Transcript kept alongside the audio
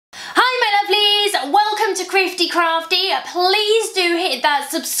thrifty crafty, please do hit that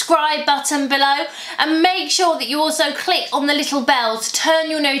subscribe button below and make sure that you also click on the little bell to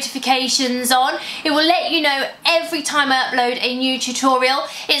turn your notifications on. It will let you know every time I upload a new tutorial.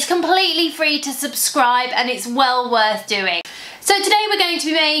 It's completely free to subscribe and it's well worth doing. So today we're going to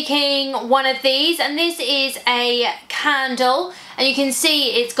be making one of these, and this is a candle, and you can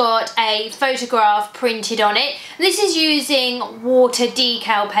see it's got a photograph printed on it. This is using Water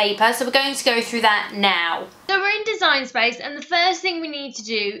Decal paper, so we're going to go through that now. So we're in Design Space, and the first thing we need to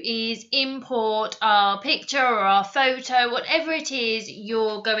do is import our picture or our photo, whatever it is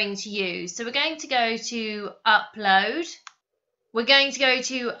you're going to use. So we're going to go to Upload. We're going to go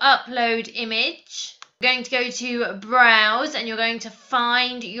to Upload Image. You're going to go to Browse, and you're going to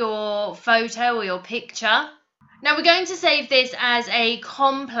find your photo or your picture. Now we're going to save this as a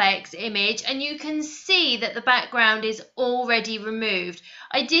complex image, and you can see that the background is already removed.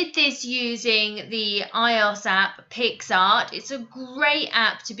 I did this using the iOS app picsart. It's a great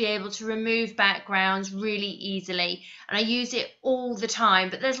app to be able to remove backgrounds really easily, and I use it all the time,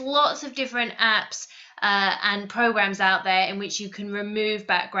 but there's lots of different apps and programs out there in which you can remove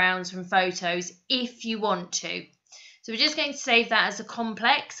backgrounds from photos if you want to. So we're just going to save that as a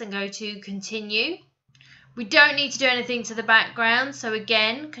complex and go to Continue. We don't need to do anything to the background, so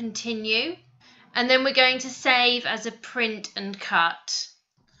again, Continue. And then we're going to save as a print and cut.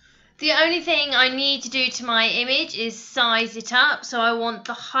 The only thing I need to do to my image is size it up. So I want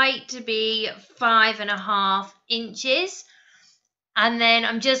the height to be 5.5 inches. And then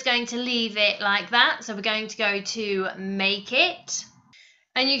I'm just going to leave it like that. So we're going to go to Make It.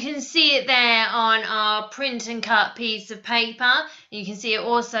 And you can see it there on our print and cut piece of paper. You can see it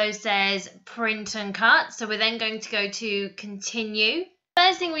also says print and cut. So we're then going to go to Continue.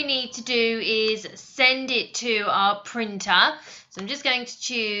 First thing we need to do is send it to our printer. So I'm just going to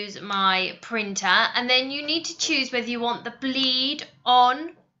choose my printer, and then you need to choose whether you want the bleed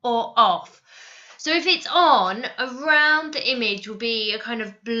on or off. So if it's on, around the image will be a kind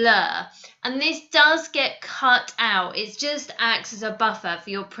of blur, and this does get cut out. It just acts as a buffer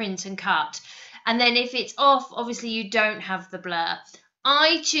for your print and cut. And then if it's off, obviously you don't have the blur.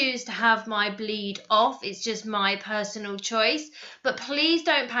 I choose to have my bleed off. It's just my personal choice, but please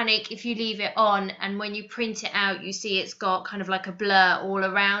don't panic if you leave it on and when you print it out you see it's got kind of like a blur all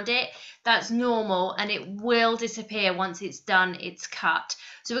around it. That's normal, and it will disappear once it's done its cut.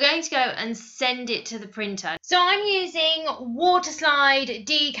 So we're going to go and send it to the printer. So I'm using water slide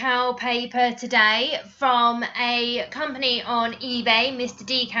decal paper today from a company on eBay, Mr.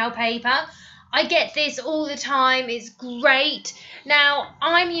 Decal Paper. I get this all the time, it's great. Now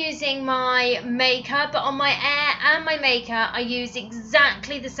I'm using my maker, but on my Air and my maker I use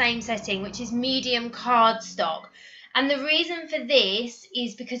exactly the same setting, which is medium cardstock. And the reason for this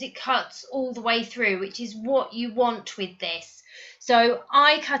is because it cuts all the way through, which is what you want with this. So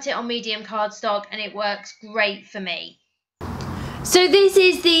I cut it on medium cardstock and it works great for me. So this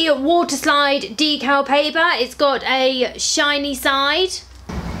is the water slide decal paper. It's got a shiny side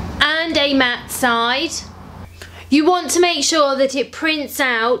and a matte side. You want to make sure that it prints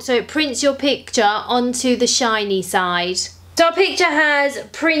out, so it prints your picture onto the shiny side. So our picture has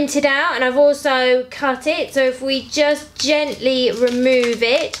printed out, and I've also cut it. So if we just gently remove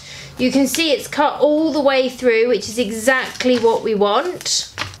it, you can see it's cut all the way through, which is exactly what we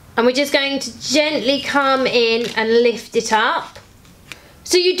want. And we're just going to gently come in and lift it up.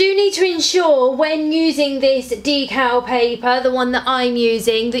 So you do need to ensure when using this decal paper, the one that I'm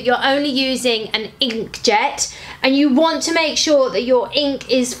using, that you're only using an inkjet, and you want to make sure that your ink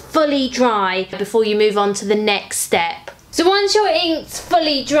is fully dry before you move on to the next step. So once your ink's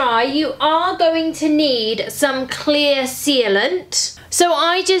fully dry, you are going to need some clear sealant. So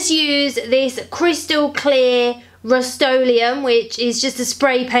I just use this crystal clear Rust-Oleum, which is just a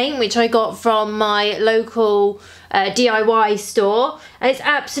spray paint which I got from my local DIY store, and it's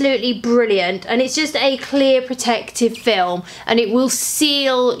absolutely brilliant, and it's just a clear protective film and it will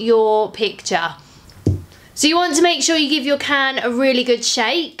seal your picture. So you want to make sure you give your can a really good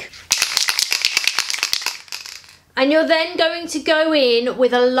shake, and you're then going to go in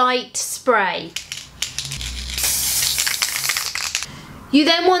with a light spray. You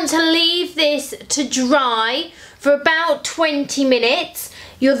then want to leave this to dry for about 20 minutes.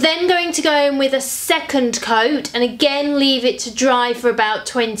 You're then going to go in with a second coat and again leave it to dry for about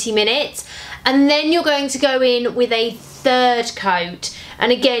 20 minutes. And then you're going to go in with a third coat.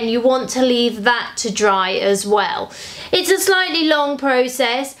 And again, you want to leave that to dry as well. It's a slightly long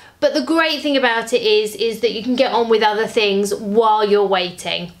process, but the great thing about it is that you can get on with other things while you're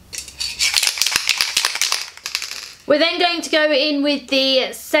waiting. We're then going to go in with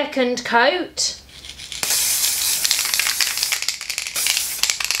the second coat.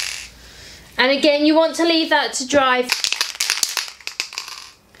 And again, you want to leave that to dry.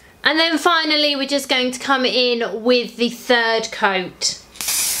 And then finally, we're just going to come in with the third coat.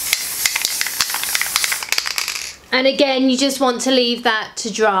 And again, you just want to leave that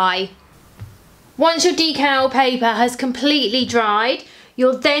to dry. Once your decal paper has completely dried,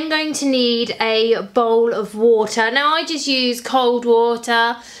 you're then going to need a bowl of water. Now, I just use cold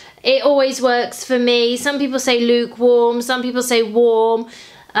water. It always works for me. Some people say lukewarm, some people say warm.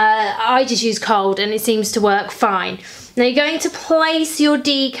 I just use cold and it seems to work fine. Now, you're going to place your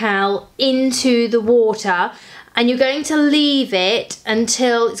decal into the water and you're going to leave it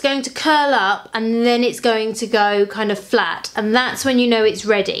until it's going to curl up, and then it's going to go kind of flat, and that's when you know it's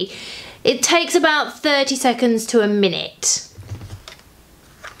ready. It takes about 30 seconds to a minute.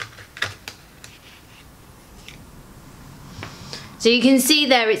 So you can see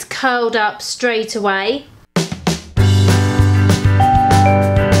there it's curled up straight away.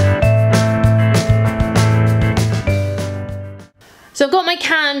 So I've got my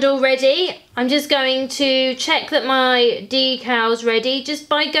candle ready. I'm just going to check that my decal's ready just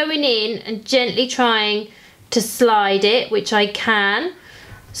by going in and gently trying to slide it, which I can.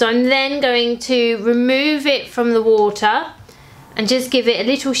 So I'm then going to remove it from the water and just give it a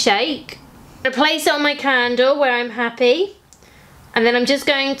little shake. I'm going to place it on my candle where I'm happy, and then I'm just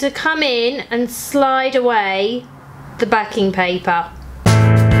going to come in and slide away the backing paper.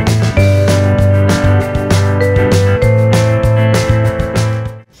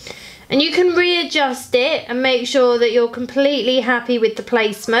 And you can readjust it and make sure that you're completely happy with the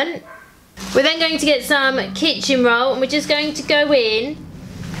placement. We're then going to get some kitchen roll and we're just going to go in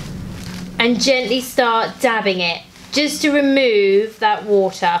and gently start dabbing it just to remove that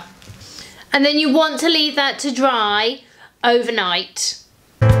water. And then you want to leave that to dry overnight.